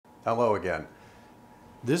Hello again.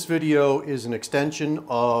 This video is an extension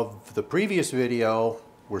of the previous video.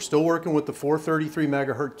 We're still working with the 433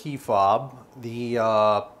 megahertz key fob. Here,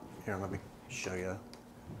 let me show you.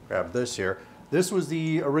 Grab this here. This was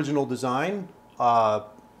the original design,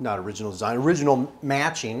 original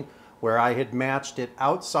matching, where I had matched it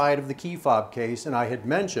outside of the key fob case, and I had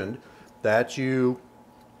mentioned that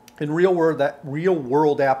in real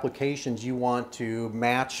world applications, you want to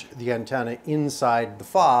match the antenna inside the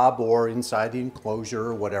fob or inside the enclosure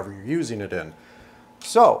or whatever you're using it in.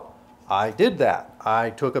 So I did that.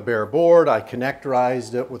 I took a bare board, I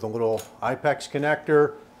connectorized it with a little IPEX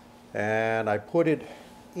connector, and I put it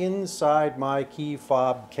inside my key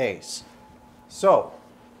fob case. So,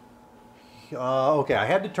 okay, I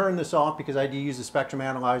had to turn this off because I had to use the spectrum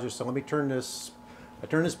analyzer, so let me turn this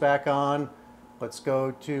back on. Let's go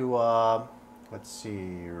to, let's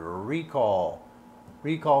see, recall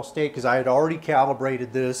state, because I had already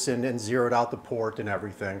calibrated this and zeroed out the port and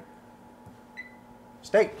everything.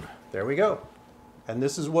 State, there we go. And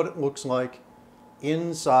this is what it looks like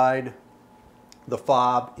inside the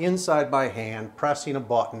fob, inside my hand, pressing a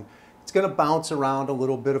button. It's going to bounce around a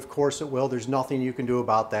little bit, of course it will. There's nothing you can do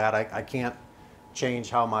about that. I can't change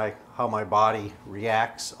how my body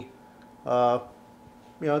reacts.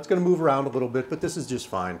 You know, it's going to move around a little bit, but this is just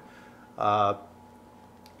fine.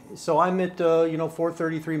 So I'm at,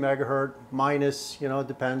 433 megahertz, minus, it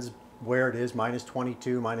depends where it is, minus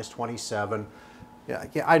 22, minus 27. Yeah,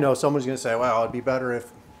 I know someone's going to say, well, it'd be better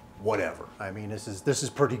if, whatever. I mean, this is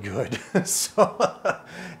pretty good. So,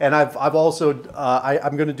 and I've also,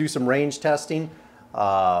 I'm going to do some range testing.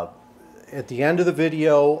 At the end of the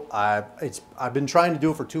video, I've been trying to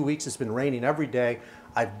do it for 2 weeks. It's been raining every day.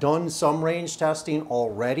 I've done some range testing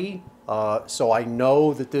already, so I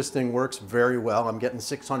know that this thing works very well. I'm getting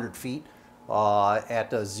 600 feet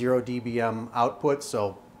at a 0 dBm output,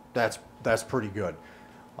 so that's pretty good.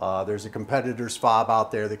 There's a competitor's fob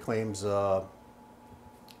out there that claims, what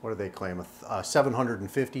do they claim,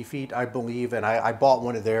 750 feet, I believe, and I bought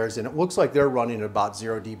one of theirs, and it looks like they're running at about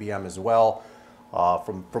 0 dBm as well.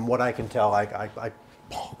 From what I can tell, I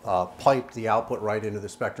piped the output right into the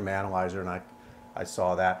spectrum analyzer, and I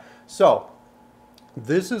saw that. So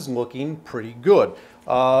this is looking pretty good.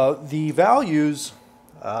 The values,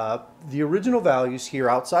 the original values here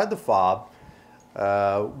outside the fob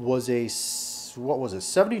was a, what was it,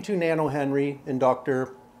 72 nanohenry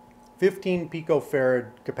inductor, 15 picofarad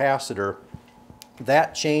capacitor.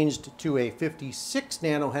 That changed to a 56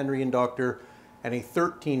 nanohenry inductor and a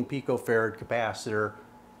 13 picofarad capacitor.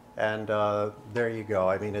 And there you go.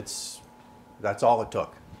 I mean, that's all it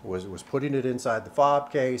took. Was putting it inside the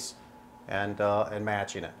fob case and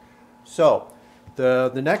matching it. So the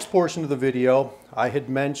next portion of the video, I had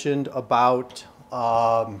mentioned about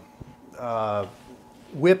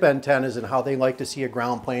whip antennas and how they like to see a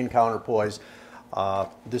ground plane counterpoise.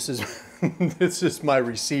 This is this is my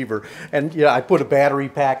receiver, and yeah, I put a battery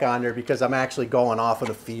pack on there because I'm actually going off in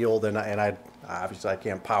a field, and I obviously I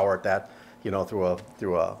can't power it that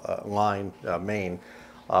through a line main.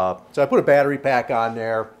 So I put a battery pack on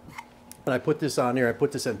there, and I put this on there, I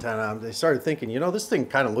put this antenna on. They started thinking, this thing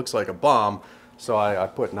kind of looks like a bomb. So I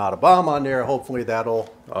put not a bomb on there. Hopefully that'll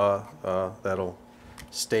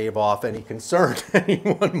stave off any concern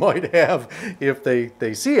anyone might have if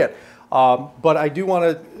they see it. But I do want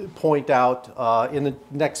to point out in the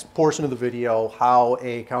next portion of the video how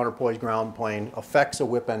a counterpoise ground plane affects a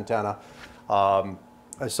whip antenna.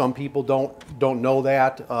 Some people don't know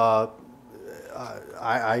that.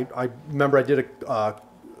 I remember I did a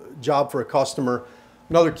job for a customer,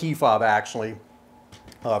 another key fob actually,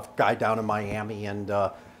 a guy down in Miami, and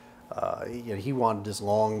he wanted this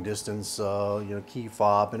long distance key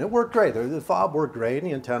fob, and it worked great. The fob worked great,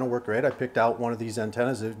 and the antenna worked great. I picked out one of these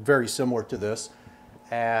antennas very similar to this,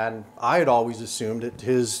 and I had always assumed that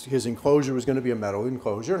his enclosure was going to be a metal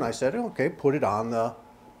enclosure, and I said, okay, put it on the,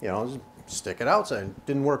 stick it outside. It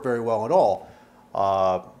didn't work very well at all.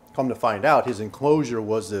 Come to find out, his enclosure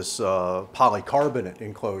was this polycarbonate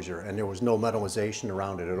enclosure, and there was no metallization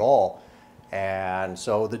around it at all. And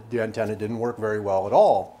so the antenna didn't work very well at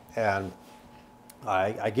all. And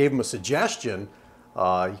I gave him a suggestion.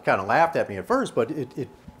 He kind of laughed at me at first, but it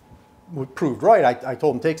proved right. I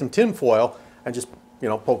told him take some tin foil and just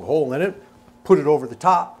poke a hole in it, put it over the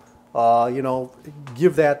top,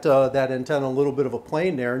 give that antenna a little bit of a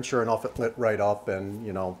plane there, and sure enough, it lit right up. And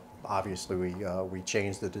obviously we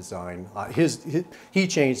changed the design. He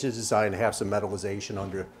changed his design to have some metallization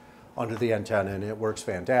under the antenna, and it works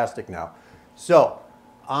fantastic now. So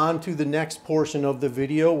on to the next portion of the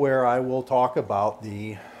video where I will talk about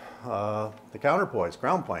the counterpoise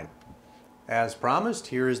ground plane. As promised,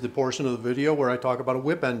 here is the portion of the video where I talk about a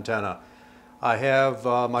whip antenna. I have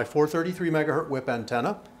my 433 megahertz whip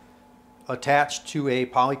antenna attached to a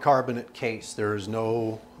polycarbonate case. There is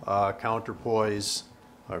no counterpoise,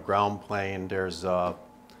 ground plane. There's the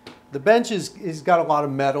bench is got a lot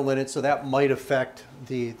of metal in it, so that might affect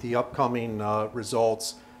the upcoming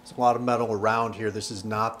results. There's a lot of metal around here. This is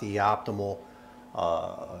not the optimal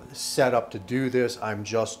setup to do this. I'm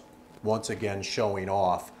just once again showing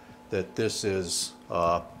off that this is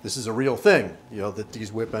a real thing. You know, that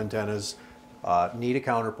these whip antennas need a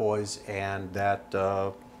counterpoise, and that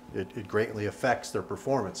it greatly affects their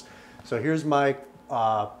performance. So here's my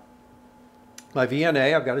my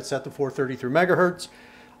VNA. I've got it set to 433 megahertz,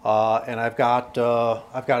 and I've got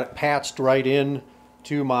it patched right in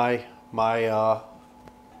to my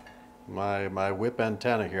whip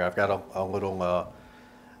antenna here. I've got a little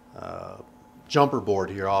jumper board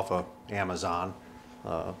here off of Amazon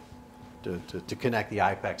to connect the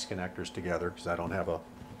IPEX connectors together, because I don't have a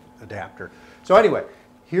adapter. So anyway,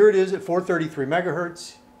 here it is at 433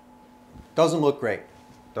 megahertz. Doesn't look great.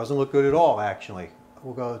 Doesn't look good at all, actually.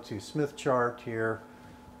 We'll go to Smith chart here.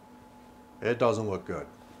 It doesn't look good.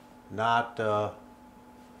 Not good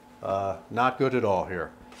at all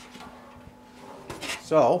here.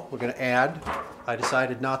 So we're going to add, I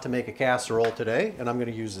decided not to make a casserole today, and I'm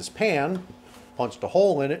going to use this pan, punched a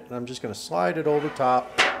hole in it, and I'm just going to slide it over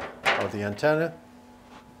top of the antenna,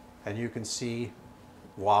 and you can see,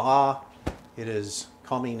 voila, it is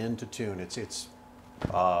coming into tune. It's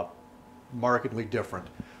markedly different.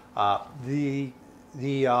 The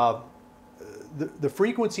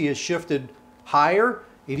frequency is shifted higher.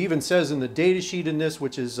 It even says in the data sheet in this,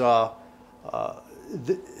 which is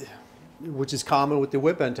common with the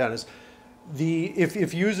whip antennas,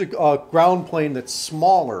 if you use a ground plane that's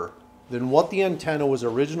smaller than what the antenna was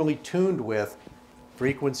originally tuned with,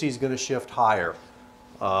 frequency is going to shift higher.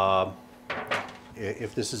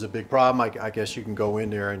 If this is a big problem, I guess you can go in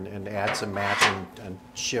there and add some matching and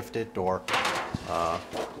shift it, or try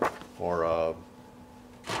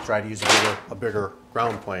to use a bigger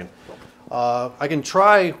ground plane. I can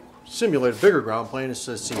try simulate a bigger ground plane.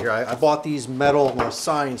 Let's see here. I bought these metal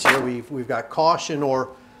signs here. We've got caution or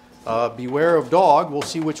beware of dog. We'll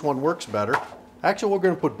see which one works better. Actually, we're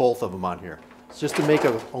going to put both of them on here. It's just to make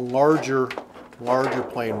a larger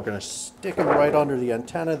plane. We're going to stick them right under the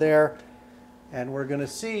antenna there, and we're going to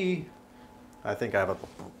see. I think I have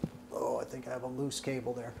a loose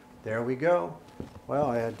cable there. There we go. Well,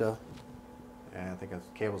 I think the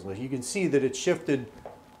cable's loose. You can see that it shifted.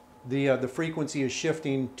 The frequency is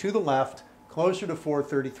shifting to the left, closer to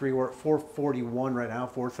 433. We're at 441 right now,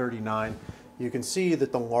 439. You can see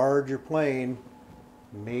that the larger plane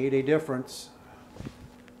made a difference.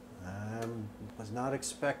 I was not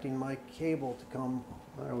expecting my cable to come.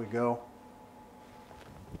 There we go.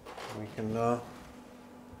 We can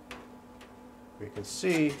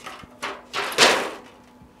see.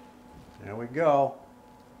 There we go.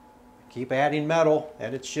 Keep adding metal,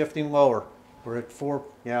 and it's shifting lower. We're at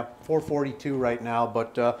 442 right now,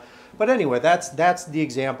 but anyway, that's the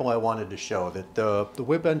example I wanted to show, that the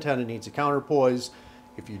whip antenna needs a counterpoise.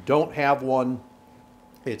 If you don't have one,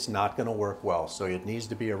 it's not going to work well. So it needs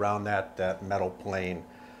to be around that metal plane.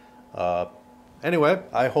 Anyway,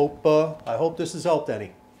 I hope this has helped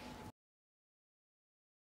any.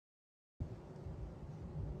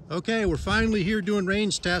 Okay, we're finally here doing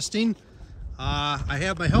range testing. I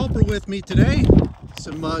have my helper with me today.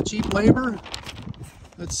 Some cheap labor.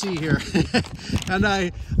 Let's see here. And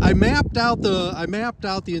I mapped out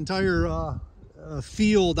the entire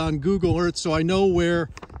field on Google Earth, so I know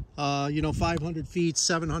where 500 feet,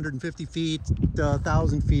 750 feet,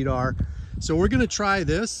 1,000 feet are. So we're going to try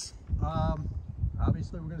this.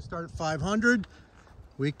 Obviously, we're going to start at 500.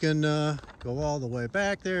 We can go all the way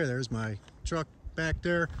back there. There's my truck back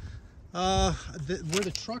there. Where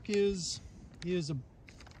the truck is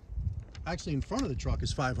actually in front of the truck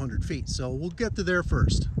is 500 feet. So we'll get to there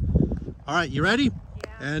first. All right, you ready? Yeah.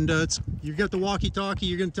 And you got the walkie-talkie.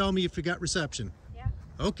 You're going to tell me if you got reception. Yeah.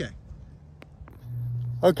 Okay.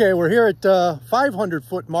 Okay, we're here at 500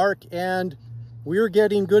 foot mark, and we're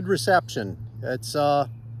getting good reception. It's I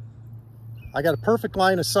got a perfect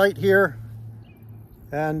line of sight here,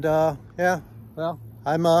 and yeah, well,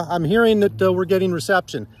 I'm hearing that we're getting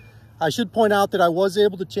reception. I should point out that I was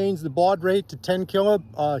able to change the baud rate to 10K.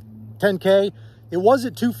 It was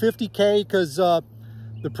at 250K because the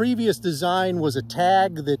previous design was a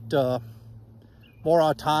tag that more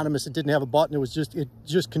autonomous. It didn't have a button. It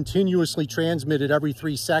just continuously transmitted every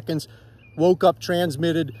 3 seconds, woke up,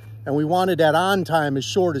 transmitted, and we wanted that on time as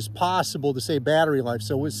short as possible to save battery life.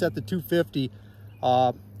 So we set the 250.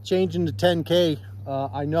 changing to 10K,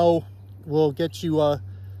 I know will get you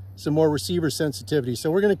some more receiver sensitivity.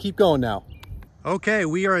 So we're gonna keep going now. Okay,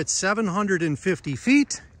 we are at 750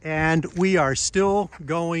 feet and we are still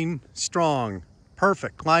going strong.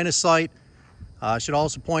 Perfect, line of sight. I should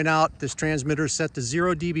also point out this transmitter is set to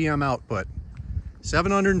 0 dBm output.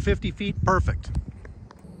 750 feet, perfect.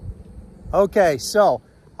 Okay, so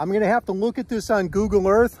I'm gonna have to look at this on Google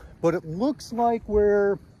Earth, but it looks like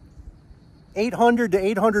we're 800 to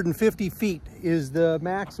 850 feet is the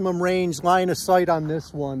maximum range line of sight on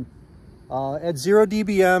this one. At 0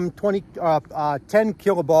 dBm, 10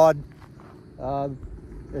 kilobaud,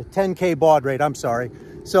 10K baud rate, I'm sorry.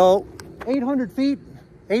 So 800 feet,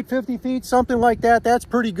 850 feet, something like that, that's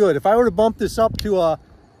pretty good. If I were to bump this up to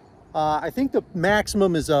I think the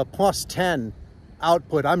maximum is a plus 10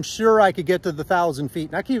 output, I'm sure I could get to the 1,000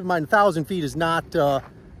 feet. Now keep in mind, 1,000 feet is not,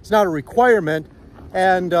 it's not a requirement.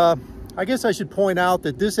 And I guess I should point out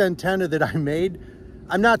that this antenna that I made,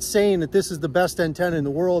 I'm not saying that this is the best antenna in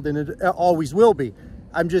the world and it always will be.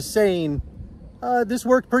 I'm just saying this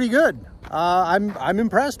worked pretty good. I'm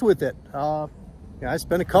impressed with it. Yeah, I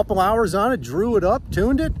spent a couple hours on it, drew it up,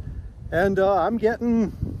 tuned it, and I'm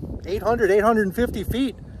getting 800, 850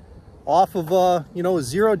 feet off of, you know, a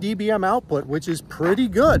 0 dBm output, which is pretty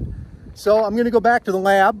good. So I'm gonna go back to the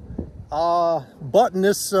lab, button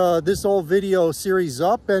this, this whole video series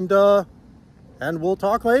up, and we'll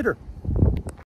talk later.